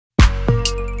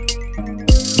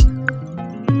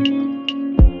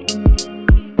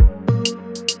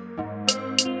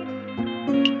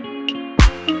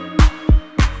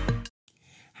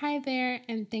Hi there,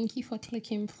 and thank you for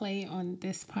clicking play on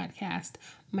this podcast.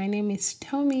 My name is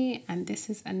Tommy, and this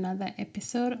is another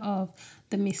episode of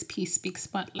the Miss P Speak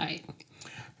Spotlight.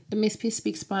 The Miss P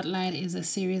Speak Spotlight is a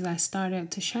series I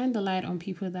started to shine the light on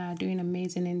people that are doing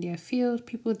amazing in their field,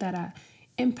 people that are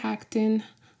impacting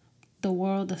the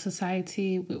world, the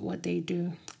society with what they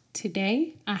do.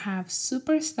 Today, I have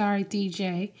superstar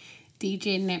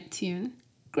DJ Neptune.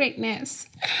 Greatness.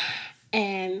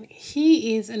 And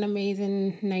he is an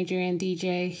amazing Nigerian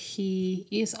DJ. He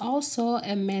is also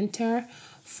a mentor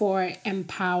for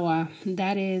Empower.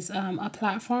 That is a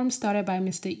platform started by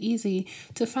Mr. Easy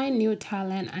to find new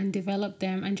talent and develop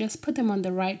them and just put them on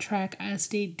the right track as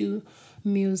they do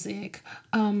music.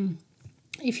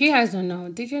 If you guys don't know,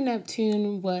 DJ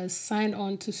Neptune was signed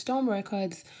on to Storm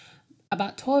Records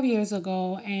about 12 years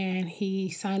ago, and he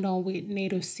signed on with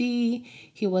Nato C.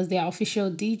 He was their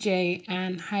official DJ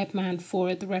and hype man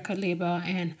for the record label.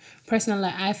 And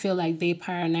personally, I feel like they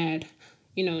pioneered,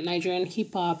 Nigerian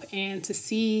hip hop. And to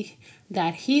see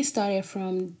that he started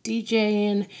from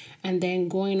DJing and then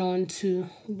going on to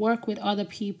work with other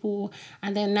people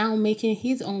and then now making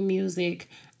his own music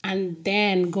and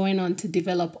then going on to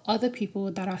develop other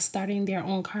people that are starting their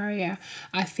own career,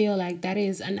 I feel like that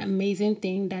is an amazing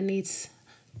thing that needs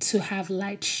to have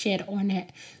light shed on it.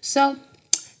 So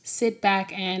sit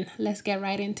back and let's get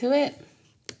right into it.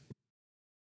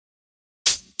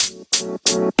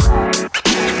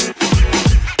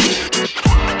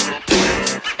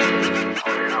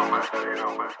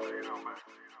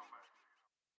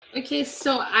 Okay,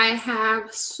 so I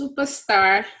have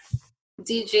superstar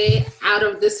DJ out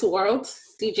of this world,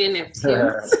 DJ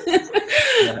Neptune.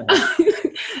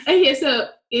 Okay, so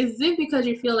is it because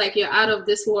you feel like you're out of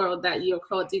this world that you're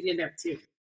called DJ Neptune?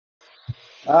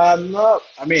 No,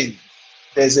 I mean,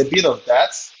 there's a bit of that,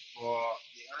 but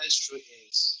the honest truth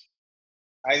is,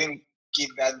 I didn't give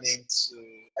that name to,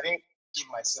 I didn't give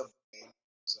myself the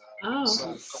name. So a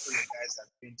couple of guys that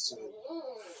been to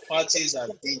parties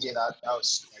and DJ that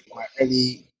was like my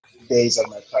early days of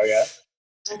my career.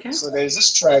 Okay. So there's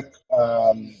this track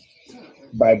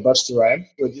by Busta Rhyme,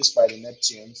 produced by the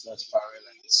Neptunes, that's Pharrell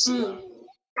and his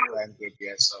Rhyme group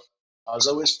here. So I was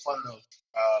always fond of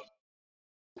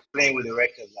playing with the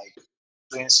record, like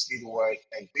doing speed work,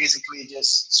 and basically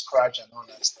just scratch and all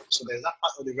that stuff. So there's that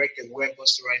part of the record where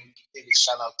Busta Rhymes gave a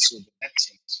shout out to the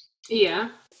Neptunes. Yeah.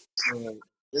 So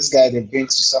this guy, they've been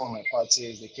to some of my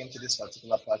parties. They came to this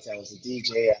particular party. I was a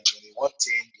DJ, and when they walked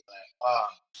in, they're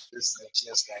like, this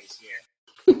Neptunes guy is here.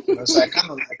 So I kind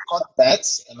of like caught that,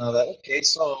 and I was like, okay,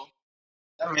 so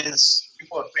that means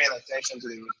people are paying attention to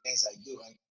the things I do.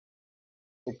 And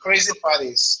the crazy part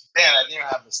is, then I didn't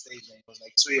have a stage. It was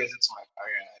like 2 years into my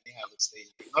career. I didn't have a stage.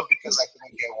 Not because I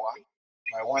couldn't get one,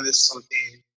 but I wanted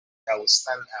something that would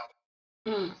stand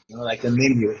out. Like the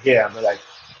name you hear, I'm like,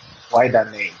 why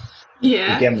that name?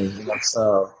 Yeah. You get me?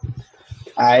 So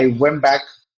I went back.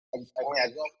 I got home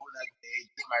that day,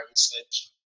 did my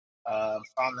research,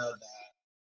 found out that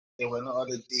there were no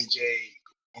other DJ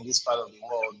in this part of the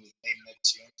world with name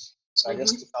Neptune. So I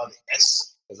just took out the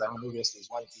S, because I mean, obviously there's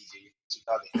one DJ, took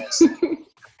out the S,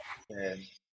 and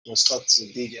was stuck to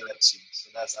DJ Neptune. So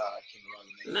that's how I came around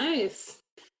the name. Nice.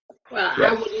 Well, yeah.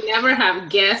 I would never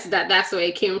have guessed that that's where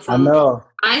it came from. I know.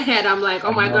 I'm like,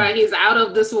 oh my God, he's out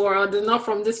of this world, not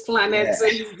from this planet, so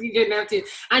he's DJ Neptune.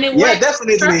 And it worked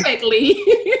definitely. Perfectly.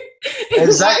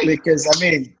 Exactly, because I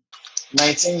mean,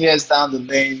 19 years down the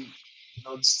lane,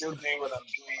 still doing what I'm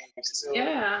doing. Still,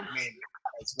 I mean,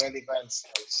 it's relevant as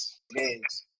it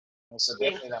is. So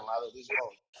definitely I'm out of this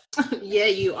world. Yeah,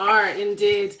 you are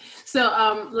indeed.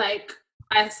 So, like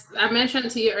as I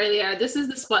mentioned to you earlier, this is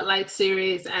the Spotlight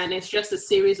series, and it's just a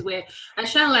series where I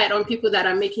shine light on people that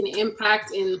are making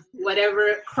impact in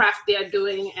whatever craft they're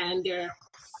doing and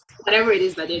whatever it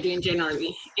is that they're doing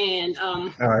generally. And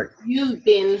you've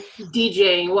been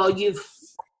DJing. Well, you've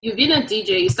been a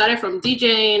DJ. You started from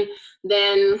DJing,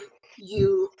 then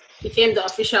you became the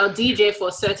official DJ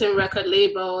for certain record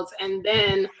labels, and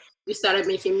then you started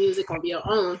making music of your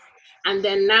own. And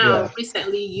then now,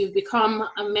 recently, you've become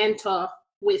a mentor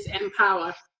with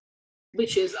Empower,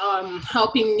 which is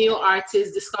helping new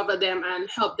artists discover them and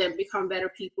help them become better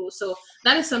people. So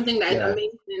that is something that is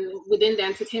amazing within the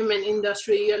entertainment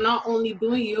industry. You're not only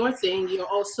doing your thing, you're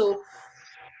also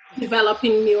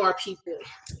developing newer people.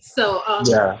 So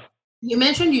you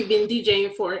mentioned you've been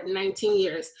DJing for 19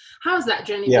 years. How's that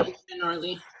journey been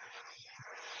generally?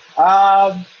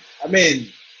 I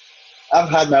mean, I've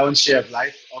had my own share of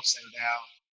life, ups and downs.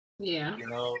 Yeah. You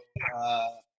know,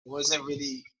 it wasn't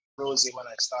really rosy when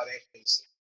I started because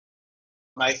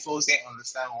my folks didn't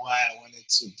understand why I wanted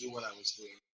to do what I was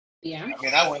doing. Yeah. I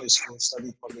mean, I went to school,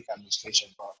 studied public administration,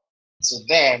 but so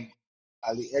then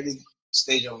at the early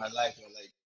stage of my life, you're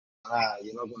like,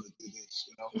 you're not going to do this,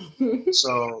 you know.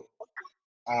 So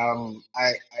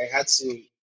I had to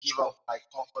give up my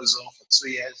comfort zone for 2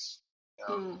 years, you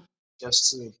know, Mm.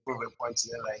 just to prove a point to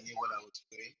them that I knew what I was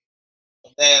doing.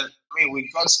 And then, I mean, with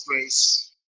God's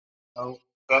grace, you know,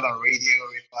 got on radio,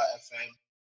 Ripa FM,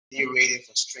 did radio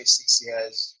for straight 6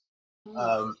 years.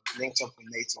 Mm. Linked up with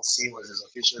Nathan C, was his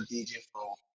official DJ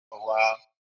for a while.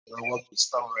 You know, worked with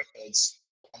Storm Records,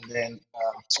 and then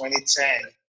 2010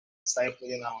 started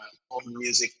putting out my own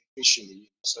music officially.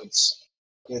 So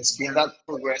it's been that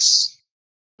progress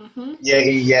Mm-hmm. year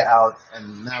in year out,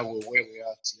 and now we're where we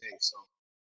are today. So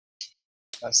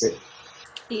that's it.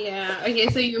 Yeah. Okay.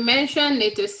 So you mentioned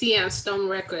Nato C and Storm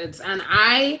Records, and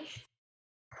I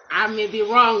may be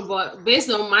wrong, but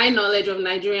based on my knowledge of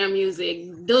Nigerian music,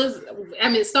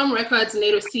 Storm Records,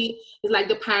 Nato C is like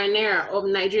the pioneer of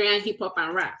Nigerian hip hop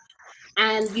and rap.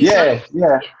 And Yeah,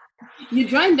 you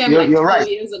joined them you're like you're 12 right.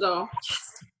 years ago.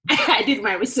 Yes. I did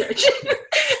my research.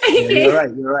 Yeah, you're Okay.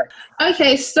 right. You're right.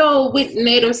 Okay, so with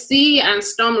Nato C and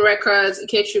Storm Records,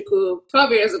 Ikechukwu,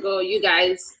 12 years ago, you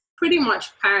guys pretty much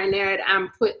pioneered and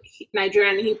put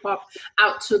Nigerian hip hop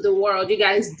out to the world. You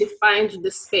guys defined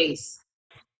the space.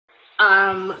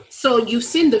 So you've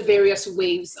seen the various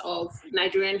waves of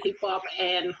Nigerian hip hop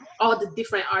and all the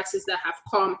different artists that have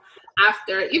come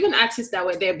after, even artists that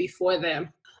were there before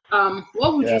them.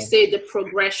 What would you Yeah. say the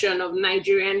progression of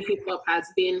Nigerian hip hop has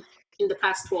been in the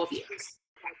past 12 years?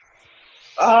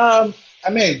 I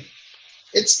mean,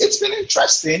 it's been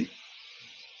interesting.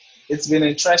 It's been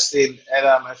interesting, and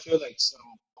I feel like some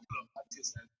couple of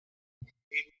artists have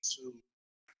been able to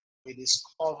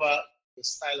rediscover the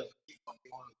style of hip hop they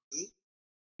want to do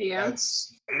Yeah.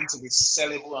 that's going to be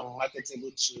sellable and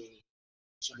marketable to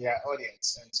their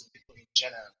audience and to people in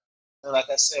general. And like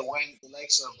I said, when the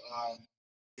likes of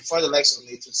before the likes of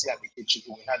Nato C and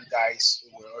Ikechukwu, we had guys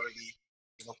who were already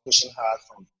pushing hard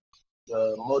from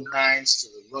the Mode Nines to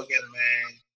the Rugged Man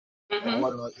and Mm-hmm.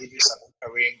 whatnot, Idris and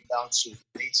Kareem down to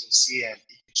Nato C and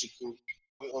Ikechukwu.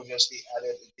 We obviously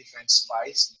added a different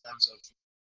spice in terms of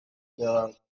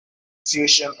the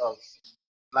fusion of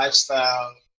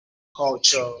lifestyle,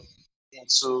 culture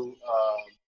into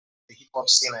the hip hop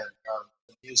scene and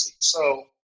the music. So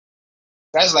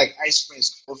guys like Ice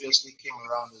Prince obviously came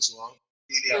around as well,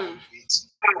 did their own Mm. beats,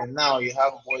 and now you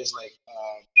have boys like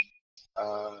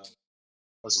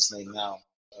what's his name now,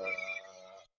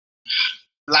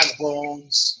 Black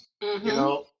Bones. You Mm-hmm.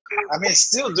 know, I mean,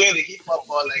 still doing the hip hop,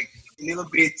 but like a little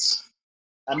bit.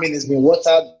 I mean, it's been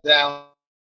watered down.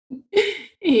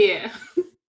 Yeah.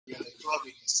 In the club,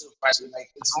 you can still fight. So like,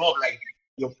 it's more of like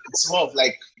it's more of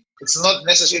like it's not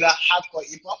necessarily that hardcore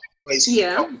hip hop, but it's hip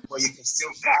Yeah. hop, but you can still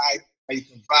vibe. But you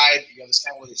can vibe. You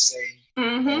understand what he's saying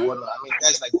and Mm-hmm. whatnot. I mean,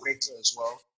 guys like Breakthrough as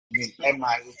well. I mean,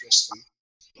 MI obviously.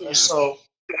 Yeah. So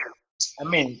I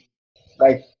mean,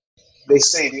 like they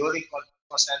say, the only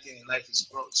constant thing in life is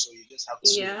growth. So you just have to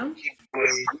Yeah. keep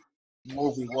growing,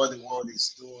 move with what the world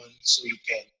is doing, so you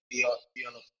can be on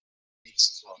the mix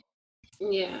as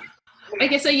well. Yeah.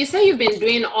 Okay, so you say you've been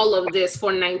doing all of this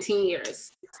for 19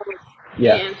 years.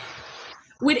 Yeah. And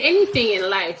with anything in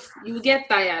life, you get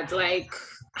tired. Like,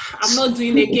 I'm not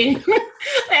doing again.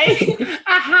 Like,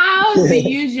 how do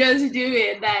you just do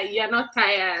it that you're not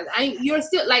tired? You're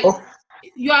still like, Oh,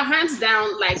 you are hands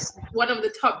down like one of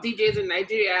the top DJs in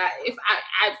Nigeria. If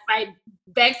I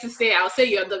beg to say, I'll say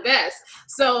you're the best.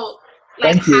 So,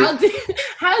 like, thank you.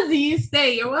 how do you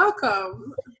stay? You're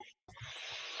welcome.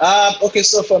 Okay,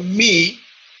 so for me,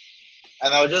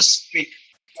 and I'll just speak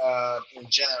in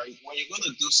general. When you're going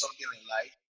to do something in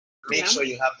life, make Yeah. sure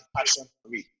you have the passion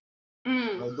for it.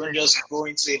 Mm. Don't just go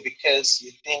into it because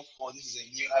you think, oh, this is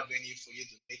a new avenue for you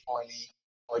to make money,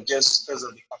 or just because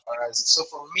of the paparazzi. So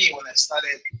for me, when I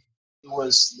started, it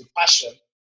was the passion,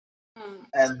 Mm.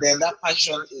 and then that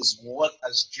passion is what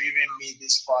has driven me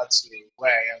this far to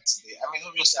where I am today. I mean,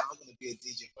 obviously, I'm not going to be a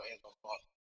DJ forever, but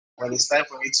when it's time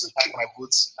for me to hang my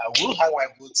boots, I will hang my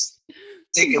boots,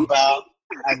 take a bow,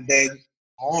 and then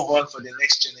move on for the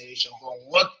next generation. But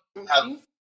what I've Okay.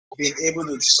 been able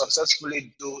to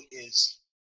successfully do is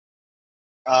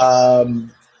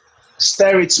um,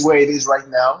 steer it to where it is right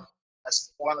now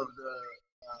as one of the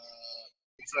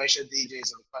influential DJs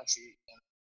in the country and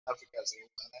Africa as a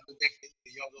whole. And I know definitely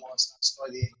the younger ones are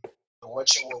studying, they're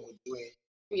watching what we're doing,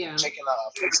 Yeah. checking out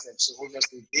our footsteps. So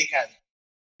obviously they can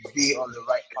be on the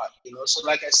right path. So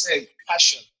like I said,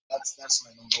 passion. That's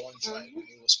my number one drive. And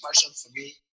it was passion for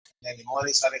me. And then the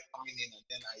money started coming in, and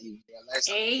then I realized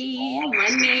I'm making Hey, more.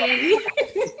 money.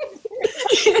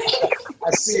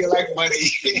 I see you like money.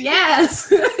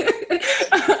 Yes.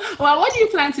 Well, what do you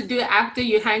plan to do after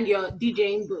you hang your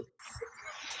DJing book?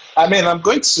 I mean, I'm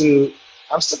still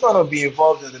going to be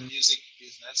involved in the music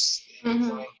business, the Mm-hmm.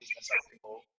 entertainment business as a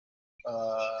whole.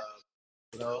 Uh,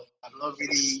 I'm not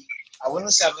really, I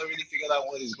wouldn't say I've not really figured out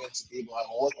what it's going to be, but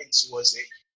I'm working towards it.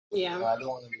 Yeah. I don't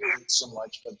want to reveal so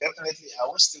much, but definitely I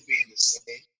will still be in the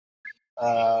same,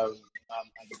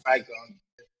 at the background,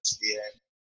 yeah,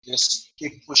 just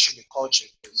keep pushing the culture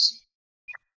because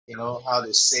you know how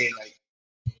they say like,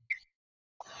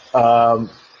 um,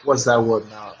 what's that word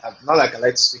now? Not like I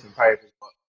like to speak in private, but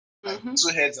like Mm-hmm.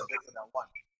 two heads are better than one.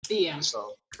 Yeah.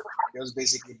 So just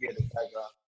basically be at the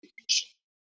background.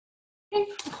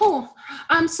 Okay, cool.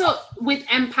 So with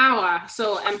Empower,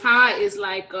 so Empower is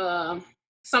like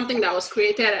something that was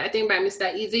created, I think, by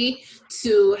Mr. Easy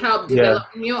to help Yeah, develop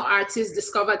new artists,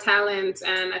 discover talent,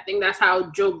 and I think that's how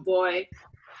Joe Boy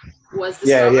was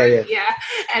yeah, yeah, discovered. yeah, Yeah,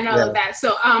 and all of yeah. that.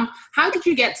 So how did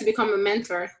you get to become a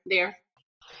mentor there?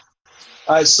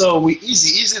 So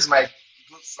Easy is my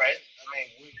good friend. I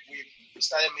mean, we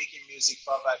started making music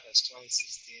far back as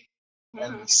 2016,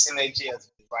 and the Mm-hmm. synergy has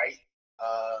been right.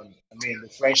 I mean, the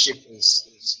friendship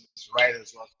is right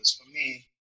as well. Because for me,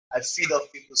 I feed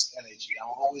off people's energy. I'm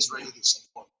always ready to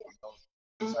support.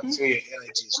 If I Mm-hmm. feel your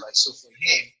energy is right. So for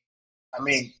him, I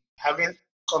mean, having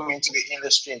come into the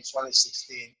industry in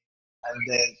 2016, and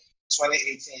then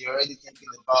 2018, you're already thinking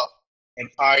about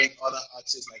empowering other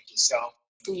artists like yourself.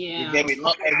 You Yeah. get me?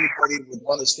 Not everybody would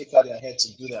want to stick out their head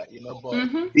to do that, but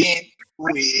Mm-hmm. being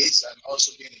who he is and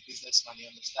also being a businessman, he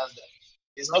understands that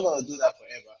he's not going to do that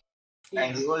forever.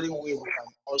 And Yeah. the only way we can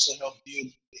also help build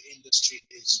the industry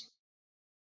is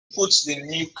put the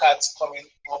new cats coming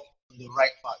up on the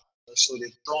right path so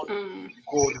they don't Mm.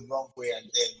 go the wrong way and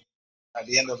then at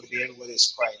the end of the day,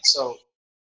 everybody's crying. So,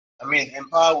 I mean,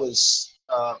 Empower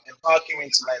came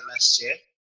into light last year.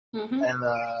 Mm-hmm. And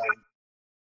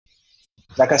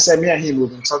like I said, me and him, we've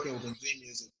been doing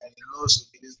music, and he knows,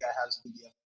 okay, this guy has good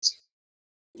music.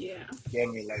 Yeah. Get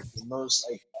me? Like he knows,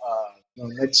 like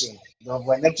Neptune.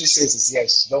 When Neptune says it's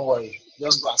yes, don't worry,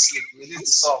 just go and sleep. Release the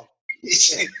song.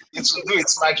 It will do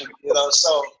its magic,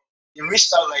 So he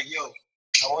reached out like, yo,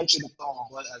 I want you to come on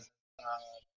board as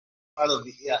part of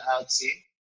the AR team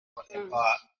for Mm.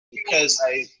 Empower because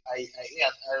I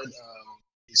heard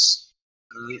this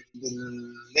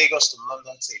the Lagos to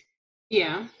London tape.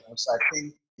 Yeah. So I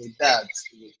think with that,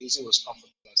 Izzy was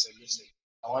comfortable and said, listen,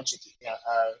 I want you to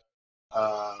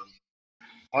um,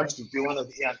 I want you to be one of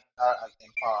the A&R at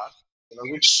Empower,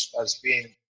 which has been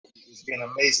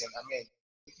amazing. I mean,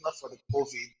 if not for the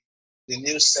COVID, the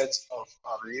new set of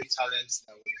new talents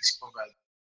that we discovered.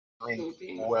 I mean,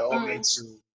 we Okay. were all meant Mm.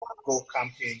 to go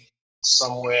camping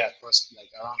somewhere across, like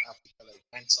around Africa, like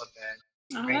mentor them,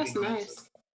 Oh, bring that's in mentors nice.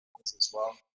 as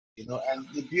well. And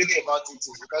the beauty about it is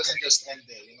it doesn't just end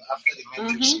there. After the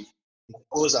Mm-hmm. mentorship, it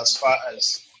goes as far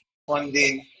as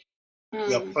funding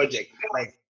your Mm. project,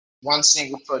 like one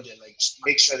single project, like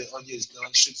make sure the audio is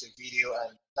done, shoot a video,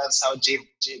 and that's how Joe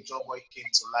Boy came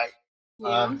to light.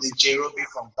 Yeah. The J Roby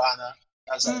from Ghana,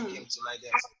 that's how it Mm. came to light.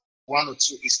 There's one or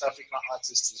two East African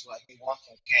artists as well. I think one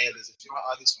from Kenya. There's a female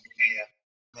artist from Kenya,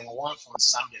 and then one from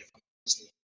Zambia.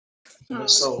 Oh,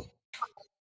 So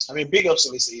I mean, big ups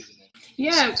to Mr. Easy, man.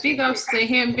 yeah, It's big been great. ups to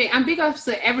him. And big ups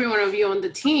to every one of you on the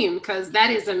team because that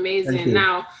is Thank amazing. you.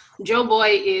 Now, Joe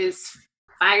Boy is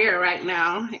fire right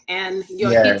now, and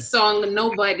your Yeah. hit song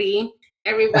 "Nobody,"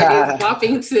 everybody is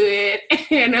bopping to it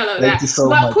and all of Thank that. you so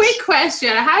But much. quick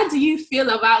question: how do you feel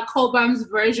about Cobham's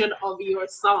version of your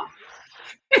song?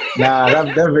 Nah,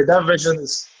 that version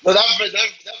is no that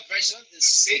version is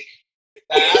sick.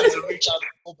 I had to reach out to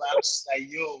Cobams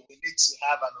like, yo, we need to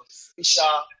have an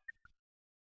official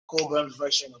Cobams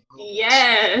version of Blueberries.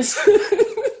 Yes.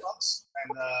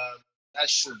 And that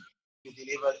should be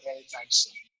delivered anytime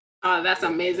soon. Oh, that's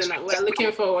amazing. We're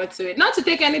looking forward to it. Not to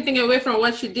take anything away from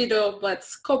what you did, though, but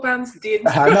Cobams did.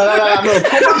 No.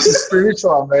 Cobams is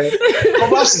spiritual, man.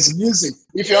 Cobams is music.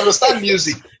 If you understand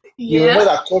music, you will know Yeah.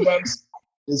 that Cobams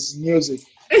is music.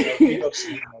 Big ups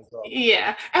to him as well.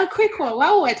 Yeah. A quick one.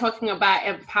 While we're talking about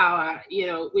empower,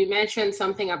 we mentioned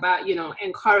something about,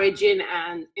 encouraging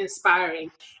and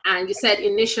inspiring. And you said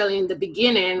initially in the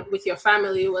beginning with your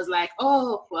family, it was like,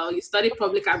 oh, well, you studied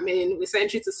public admin, we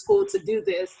sent you to school to do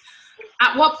this.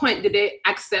 At what point did they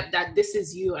accept that this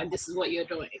is you and this is what you're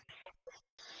doing?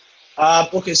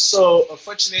 Okay, so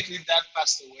unfortunately, Dad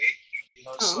passed away.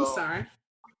 Oh, I'm So sorry.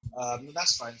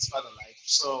 That's fine. It's part of life.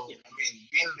 So, Yeah. I mean,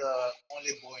 being the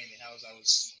only boy in the house, I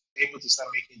was able to start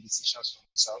making decisions for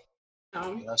myself.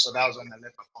 Um, So that was when I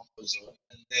left my comfort zone.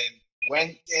 And then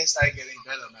when things started getting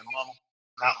better, my mom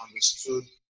now understood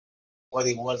what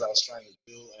it was I was trying to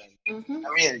do. And mm-hmm. I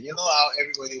mean, you know how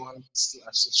everybody wants to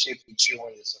associate with you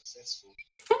when you're successful.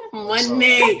 So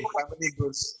Money. the family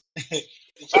goes,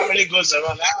 the family goes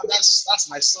around. Ah, that's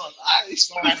my son. Ah, he's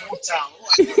from my hometown. Oh,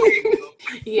 I know him.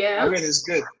 I Yeah. mean, it's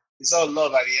good. It's all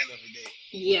love at the end of the day.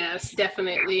 Yes,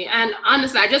 definitely. And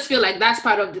honestly, I just feel like that's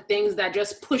part of the things that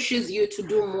just pushes you to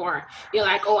do more. You're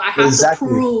like, oh, I have to Exactly.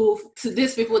 prove to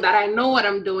these people that I know what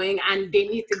I'm doing and they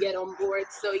need to get on board.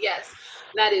 So, yes,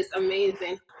 that is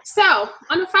amazing. So,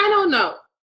 on a final note,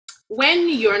 when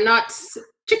you're not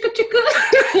chicka chicka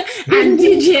and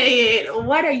DJing,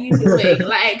 what are you doing?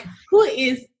 Like, who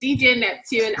is DJ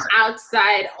Neptune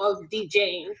outside of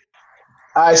DJing?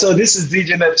 All right, so this is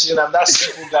DJ Neptune. I'm that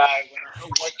simple guy. When I'm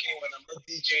not working, when I'm not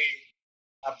DJing,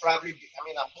 I'm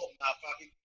home now. I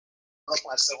probably lock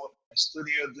myself up in my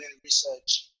studio doing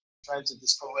research, trying to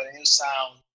discover a new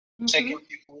sound, Mm-hmm. checking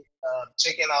people,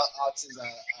 checking out artists,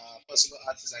 possible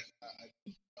artists I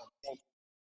think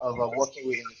of working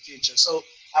with in the future. So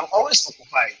I'm always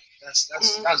occupied. That's the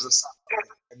sound of it.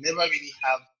 I never really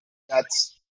have that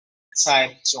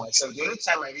time to myself. The only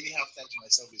time I really have time to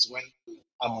myself is when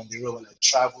I'm on the road, when I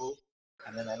travel,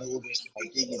 and then I know obviously my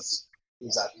gig is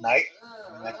at night,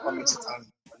 and then I come into town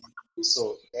in the morning.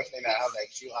 So definitely I have like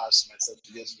few hours to myself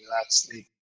to just relax, sleep,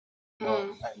 Mm.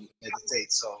 and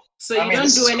meditate. So So I you mean, don't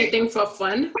this do is me. anything for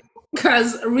fun?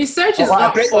 Because research Oh, is I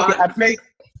not play. Okay, fun.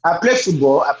 I play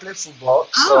football. I play football.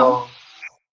 Oh, So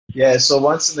yeah. So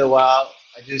once in a while,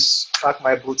 I just pack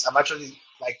my boots. I'm actually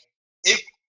like, if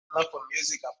not for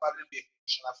music, I'll probably be a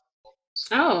professional football.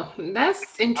 oh, that's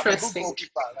I'm a good interesting.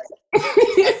 goalkeeper.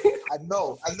 Like I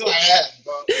know I am,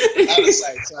 but that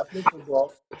aside, so I play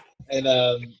football, and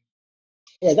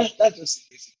yeah, that's just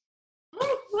it.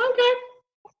 Oh,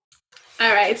 okay.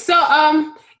 All right. So,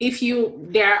 if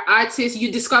there are artists,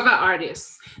 you discover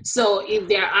artists. So, if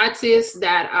there are artists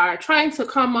that are trying to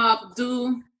come up,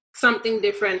 do something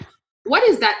different, what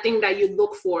is that thing that you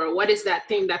look for? What is that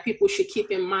thing that people should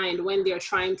keep in mind when they're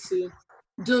trying to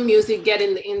do music, get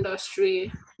in the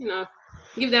industry?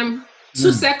 Give them two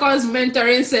Mm. seconds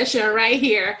mentoring session right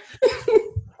here.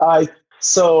 I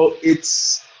so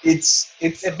it's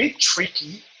a bit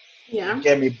tricky, you Yeah.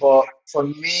 get me, but for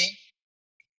me,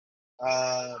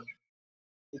 um,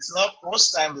 it's not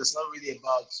most times it's not really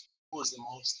about who's the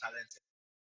most talented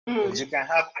because Mm, you can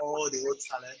have all the old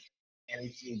talent, and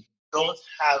if you don't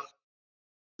have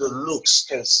the looks,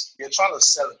 because you're trying to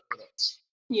sell a product,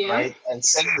 yeah. right? And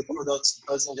selling the product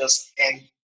doesn't just end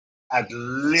at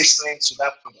listening to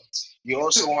that product. You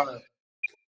also want to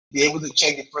be able to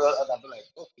check the product out and be like,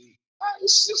 okay,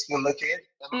 it's just good looking.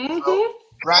 Mm-hmm.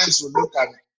 Brands will look at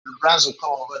the brands will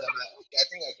come over and be like, okay, I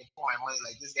think I can put my money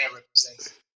like this guy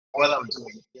represents what I'm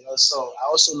doing. So I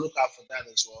also look out for that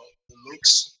as well. The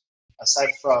looks,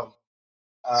 aside from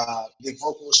the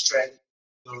vocal strength,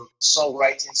 the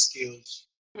songwriting skills,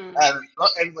 Mm, and not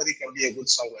everybody can be a good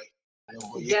songwriter,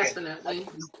 but you can definitely.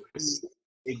 actually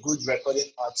be a good recording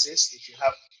artist if you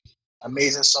have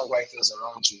amazing songwriters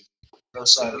around you.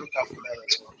 So I Mm, look out for that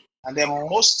as well. And then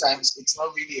most times it's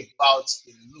not really about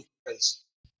the look because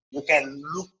you can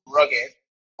look rugged,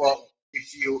 but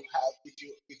if you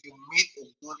meet a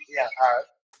good A&R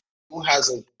who has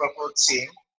a proper team,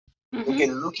 we mm-hmm.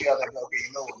 can look you at and be like, okay,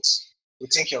 you know what?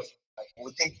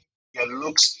 We think your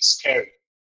looks is scary.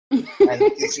 And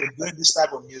if you're doing this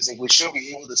type of music, we should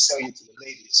be able to sell you to the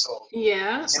ladies. So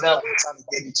Yeah. it's either we're trying to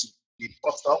get you to be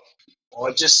puffed up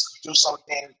or just do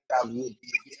something that would be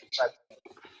a bit attractive.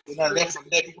 And then Mm, from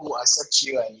there, people will accept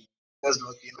you and just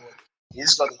look,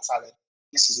 he's got the talent.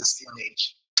 This is his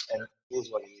image, and here's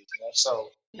what it is. So,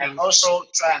 and yeah. also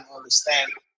try and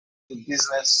understand the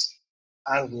business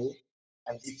angle.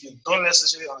 And if you don't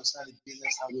necessarily understand the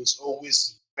business angle, it's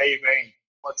always very, very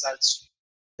important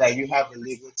that you have a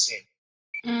legal team.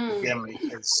 You Mm, get me?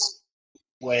 Because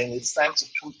when it's time to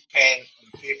put pen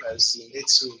on papers, you need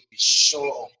to be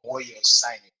sure of what you're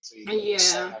signing. So you don't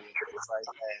just sign yeah. out your right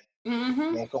hand.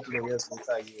 Mm-hmm. Then a couple of years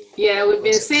later, Yeah, you we've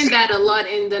been lose seeing everything. that a lot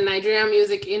in the Nigerian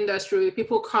music industry with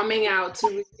people coming out to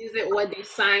revisit what they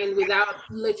signed without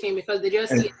looking because they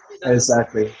just see it as a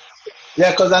Exactly.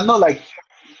 Yeah, because I know, like,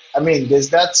 I mean, there's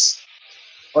that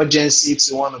urgency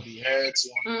to want to be heard, to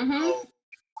want to mm-hmm. know.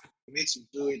 You need to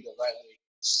do it the right way.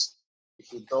 'Cause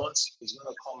if you don't, it's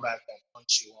going to come back and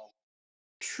punch you on.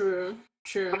 True.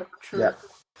 True, Yeah. true.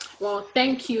 Well,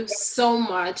 thank you so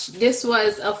much. This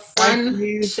was a Thank fun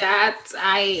you. chat.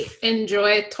 I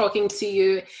enjoyed talking to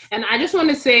you. And I just want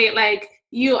to say, like,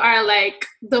 you are like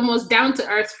the most down to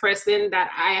earth person that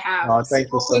I have Oh,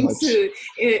 thank you so spoken much. to,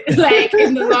 like,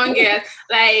 in the longest.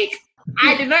 Like,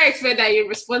 I did not expect that you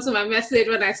respond to my message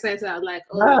when I sent it. I was like,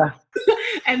 oh no. Ah,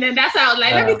 And then that's how I was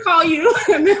like, let me yeah. call you.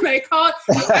 And then I called,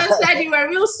 you answered, you were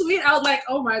real sweet. I was like,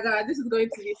 oh my God, this is going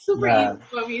to be super Yeah. easy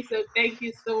for me. So thank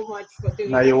you so much for No,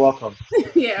 doing you're welcome.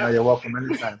 that. No, Yeah. you're welcome.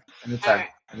 Anytime. All Anytime. right.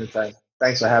 Anytime.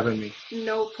 Thanks for having me.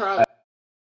 No problem.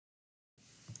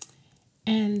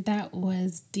 And that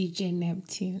was DJ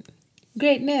Neptune.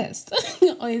 Greatness.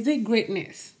 Or is it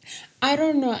greatness? I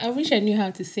don't know. I wish I knew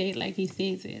how to say it like he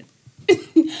says it.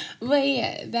 But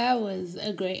yeah, that was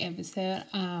a great episode.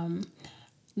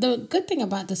 The good thing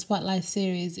about the Spotlight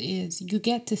series is you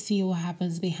get to see what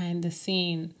happens behind the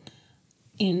scene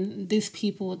in these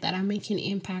people that are making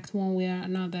impact one way or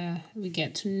another. We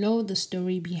get to know the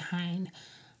story behind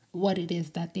what it is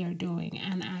that they're doing,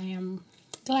 and I am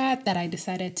glad that I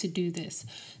decided to do this.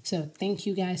 So thank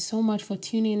you guys so much for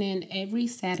tuning in every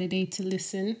Saturday to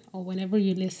listen, or whenever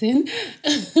you listen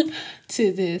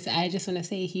to this. I just want to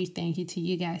say a huge thank you to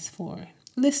you guys for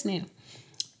listening.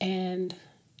 And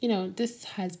this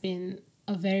has been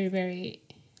a very, very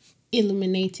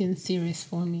illuminating series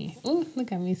for me. Oh,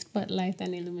 look at me, spotlight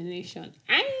and illumination.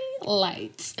 I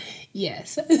light.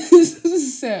 Yes.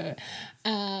 So,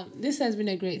 this has been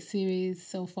a great series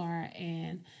so far.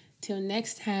 And till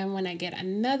next time, when I get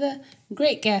another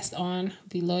great guest on,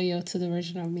 be loyal to the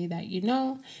version of me that you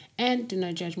know, and do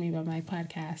not judge me by my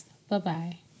podcast. Bye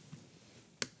bye.